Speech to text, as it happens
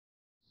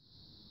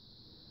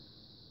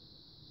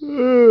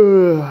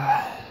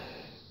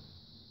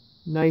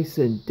Nice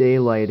and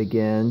daylight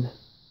again.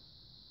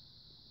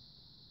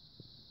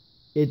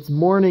 It's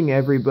morning,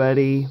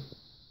 everybody.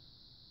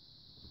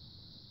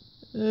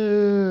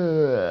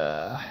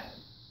 I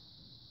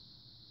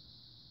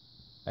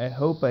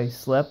hope I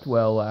slept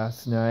well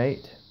last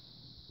night.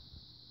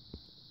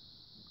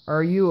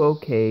 Are you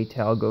okay,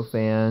 Talgo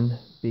fan?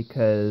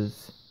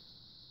 Because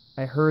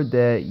I heard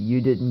that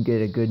you didn't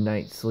get a good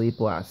night's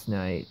sleep last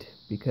night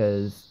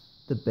because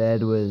the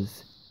bed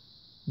was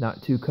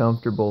not too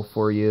comfortable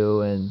for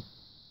you and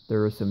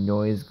there was some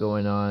noise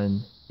going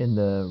on in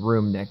the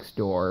room next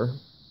door.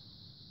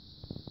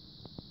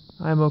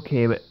 I'm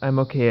okay,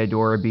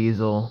 Adora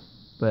Beazle,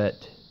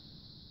 but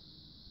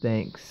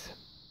thanks.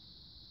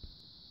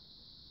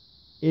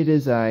 It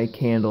is I,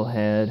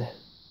 Candlehead.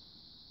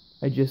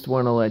 I just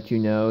want to let you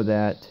know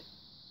that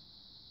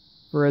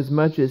for as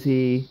much as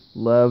he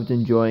loved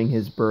enjoying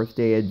his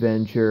birthday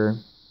adventure,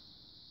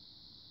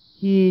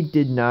 he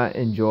did not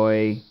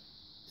enjoy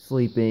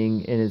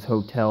sleeping in his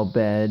hotel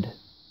bed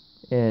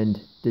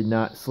and did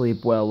not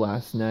sleep well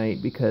last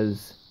night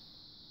because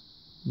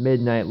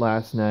midnight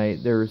last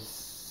night there was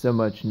so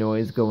much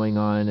noise going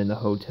on in the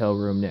hotel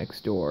room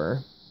next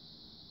door.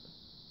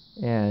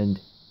 And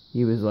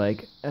he was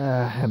like,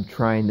 I'm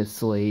trying to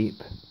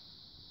sleep.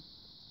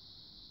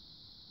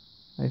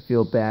 I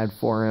feel bad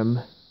for him.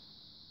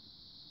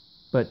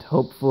 But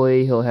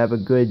hopefully he'll have a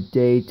good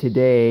day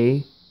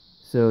today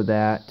so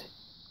that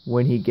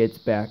when he gets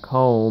back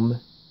home,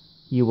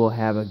 he will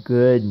have a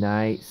good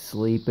night's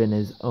sleep in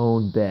his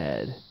own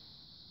bed.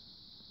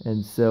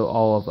 And so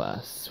all of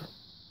us.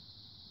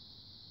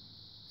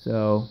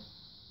 So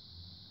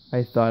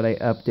I thought I'd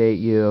update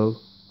you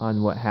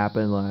on what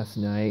happened last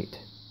night.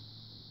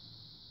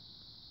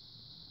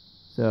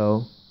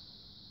 So,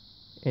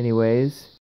 anyways,